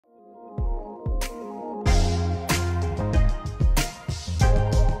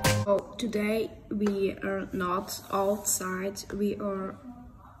Oh, today we are not outside, we are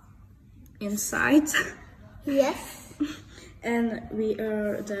inside. Yes. And we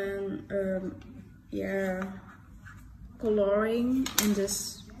are then coloring in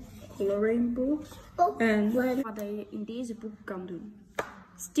this coloring book. En wat je in deze boek kan doen.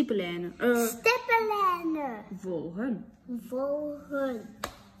 Stippenlijnen. Stippenlijnen. Volgen. Volgen.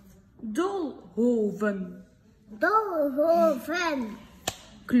 Dolhoven. Dolhoven.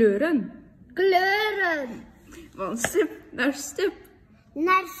 Kleuren. Kleuren. Van stip naar stip.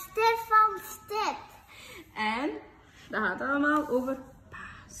 Naar stip van stip. En dat gaat allemaal over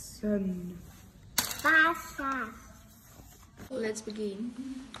Pasen. Pasen. Let's begin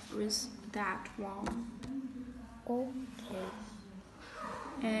with that one. Okay.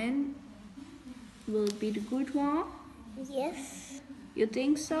 And will it be the good one? Yes. You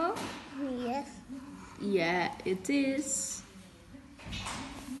think so? Yes. Yeah, it is.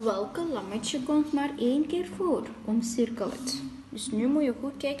 Welke lammetje komt maar 1 keer voor? Omcirkel het. Dus nu moet je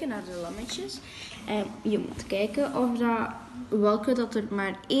goed kijken naar de lammetjes. En je moet kijken of welke dat er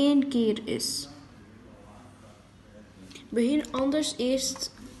maar 1 keer is. Begin anders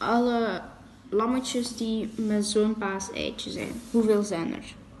eerst alle lammetjes die met zo'n paaseitje zijn. Hoeveel zijn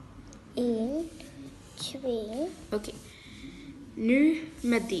er? 1, 2. Oké. Nu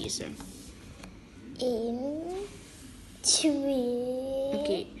met deze. 1, 2.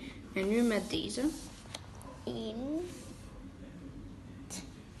 Oké. En nu met deze. 1,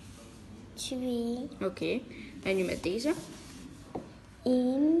 2. Oké. En nu met deze.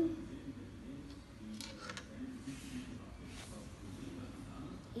 1.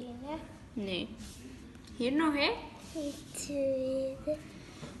 Nee. Hier nog, hè? 2.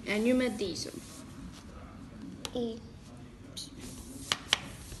 En nu met deze. 1,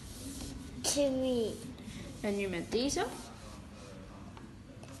 2. En nu met deze.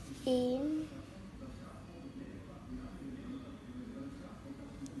 1,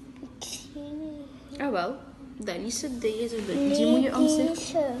 2. Ah wel, dan is het deze. Die moet je omcirkelen.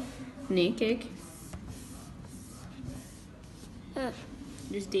 Deze. Nee, kijk.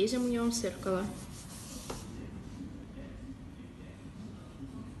 Dus deze moet je omcirkelen.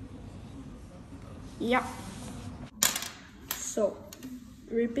 Ja. So,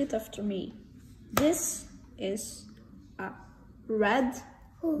 repeat after me. This is a red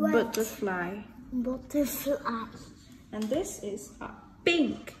butterfly. Butterfly. And this is a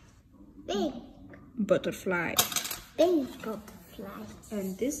pink butterfly. Pink butterfly.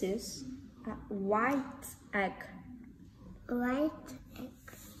 And this is a white egg. White egg.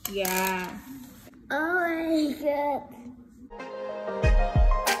 Yeah. Oh my god.